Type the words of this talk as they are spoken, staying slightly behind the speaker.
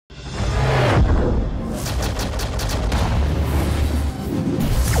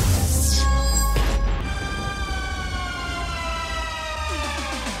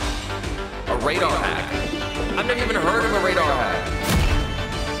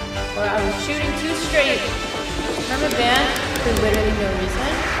where I was shooting too straight. Permaban for literally no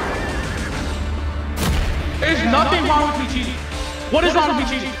reason. There's nothing wrong with me cheating. What is wrong with me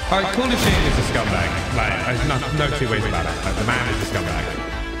cheating? Alright, Call of Duty is a scumbag. Like, there's no two ways about it. Like, the man is a scumbag.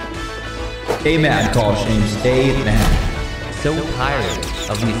 Stay mad, Call of Shame. Stay mad. So tired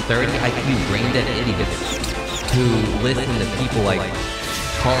of these 30 IQ brain-dead idiots who listen to people like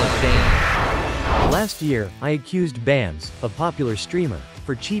Call of Shame. Last year, I accused Bams, a popular streamer,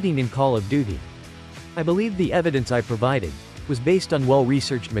 for cheating in Call of Duty. I believe the evidence I provided was based on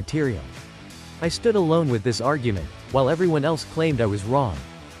well-researched material. I stood alone with this argument, while everyone else claimed I was wrong.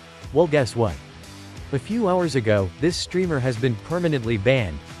 Well, guess what? A few hours ago, this streamer has been permanently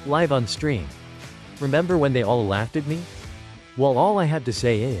banned, live on stream. Remember when they all laughed at me? Well, all I have to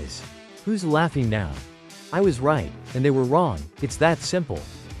say is, who's laughing now? I was right, and they were wrong. It's that simple.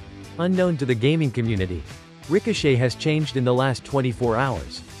 Unknown to the gaming community, Ricochet has changed in the last 24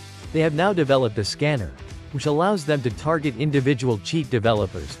 hours. They have now developed a scanner, which allows them to target individual cheat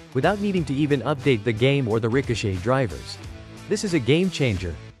developers, without needing to even update the game or the Ricochet drivers. This is a game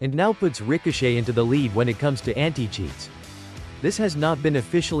changer, and now puts Ricochet into the lead when it comes to anti-cheats. This has not been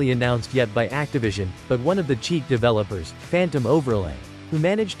officially announced yet by Activision, but one of the cheat developers, Phantom Overlay, who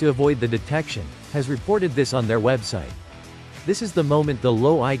managed to avoid the detection, has reported this on their website. This is the moment the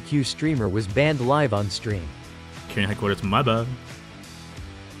low IQ streamer was banned live on stream. Carrying headquarters, my bad.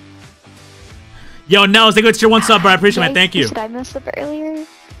 Yo, Nels, thank you for your one sub, bro. I appreciate it, thank you. Did I mess up earlier?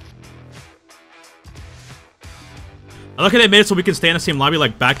 I look at they made it so we can stay in the same lobby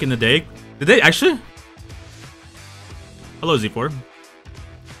like back in the day. Did they actually? Hello, Z4.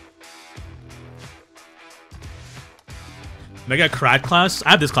 Mega Crad class? I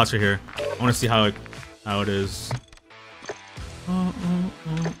have this class right here. I want to see how it is.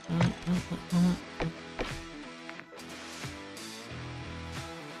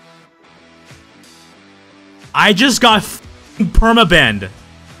 I just got permabanned.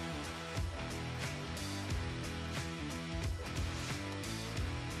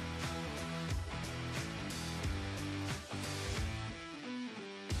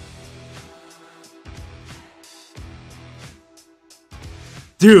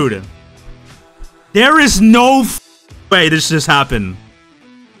 Dude, there is no way this just happened.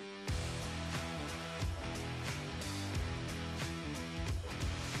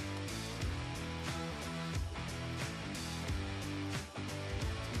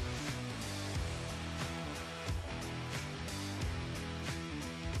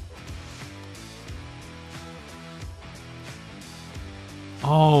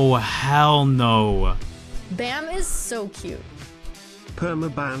 Oh, hell no. Bam is so cute.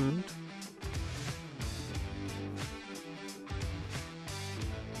 Permabanned.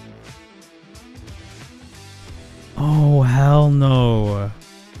 Oh, hell no.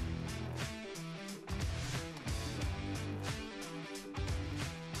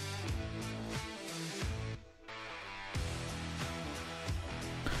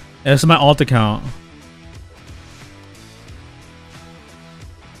 This is my alt account.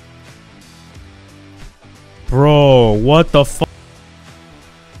 Bro, what the fuck?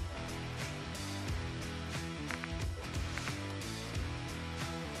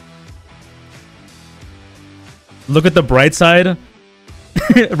 Look at the bright side.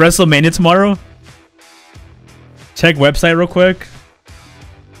 WrestleMania tomorrow. Check website real quick.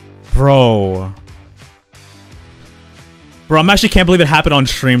 Bro, I'm actually can't believe it happened on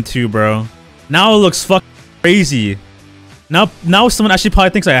stream too, bro. Now it looks fucking crazy. Now someone actually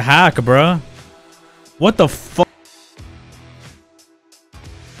probably thinks I hack, bro. What the fuck?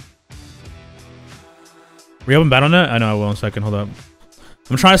 Reopen Battle.net? I know I will in a second. Hold up.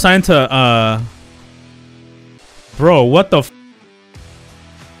 I'm trying to sign into bro, what the f?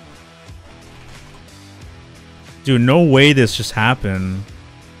 Dude, no way this just happened.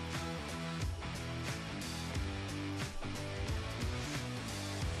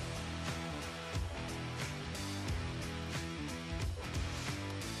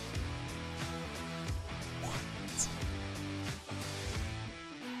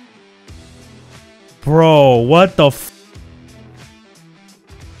 Bro, what the f?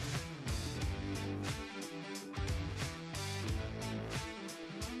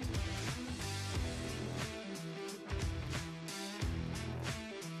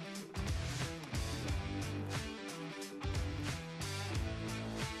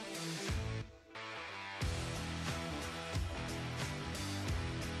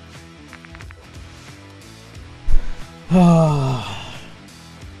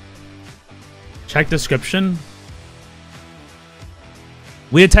 Check description.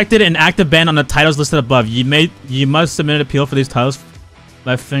 We detected an active ban on the titles listed above. You must submit an appeal for these titles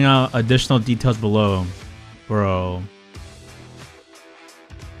by filling out additional details below. Bro.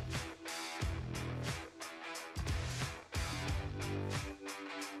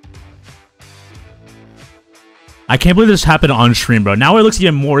 I can't believe this happened on stream, bro. Now it looks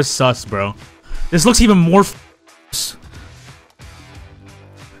even more sus, bro. This looks even more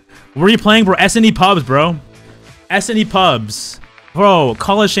Where are you playing, bro? S&E pubs, bro. S&E pubs. Bro,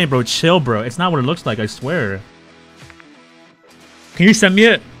 call it shame, bro. Chill, bro. It's not what it looks like, I swear. Can you send me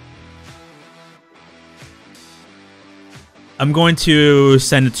it? I'm going to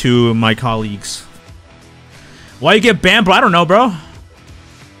send it to my colleagues. Why you get banned, bro? I don't know, bro.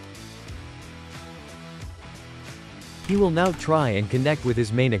 He will now try and connect with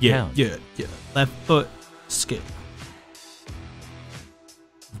his main account. Yeah. Left foot skip.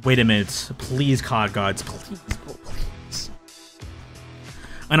 Wait a minute. Please, COD gods. Please, bro, please.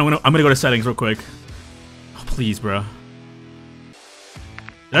 I'm gonna go to settings real quick. Oh, please, bro.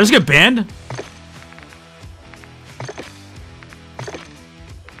 Did I just get banned?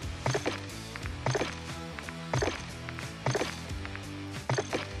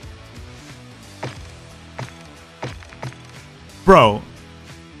 Bro.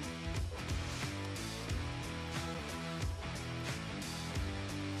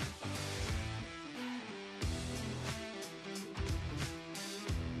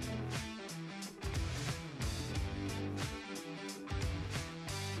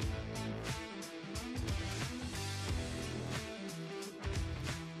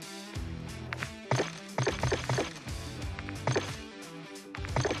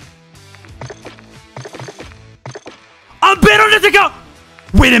 I'm banned on this account!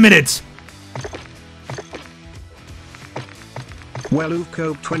 Wait a minute! Well,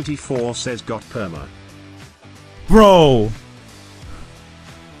 Uvcope24 says got perma. Bro!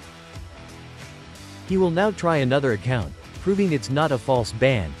 He will now try another account, proving it's not a false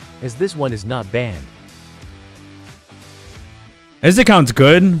ban, as this one is not banned. This account's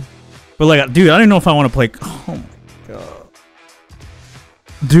good, but like, dude, I don't know if I want to play. Oh my god.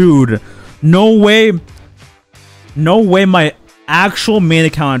 Dude, no way. No way my actual main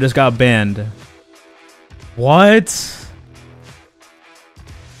account just got banned. What?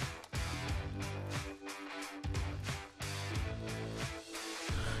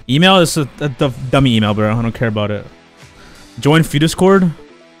 Email is the dummy email, bro. I don't care about it. Join free Discord.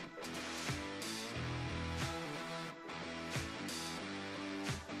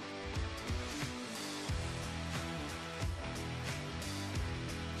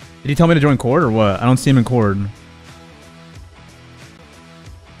 Did he tell me to join Cord or what? I don't see him in Cord.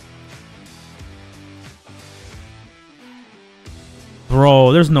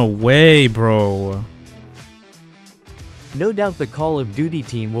 Bro, there's no way, bro. No doubt the Call of Duty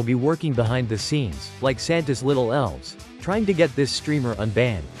team will be working behind the scenes, like Santa's little elves, trying to get this streamer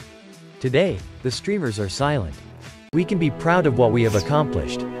unbanned. Today, the streamers are silent. We can be proud of what we have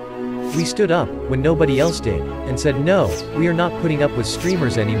accomplished. We stood up, when nobody else did, and said no, we are not putting up with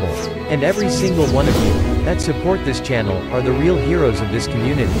streamers anymore. And every single one of you, that support this channel, are the real heroes of this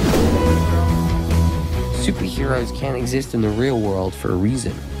community. Superheroes can't exist in the real world for a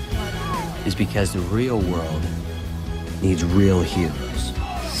reason. It's because the real world needs real heroes.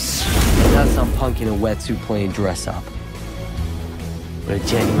 And not some punk in a wetsuit playing dress up, but a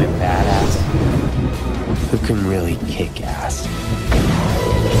genuine badass who can really kick ass.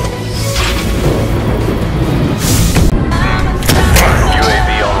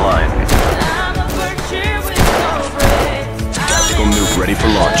 UAV online. Tactical nuke ready for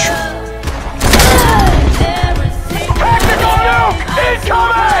launch. Tactical nuke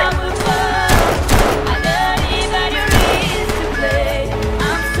incoming!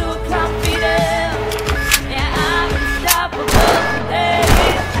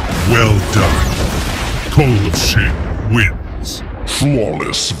 Well done. Call of Shame wins.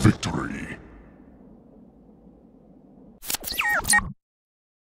 Flawless victory.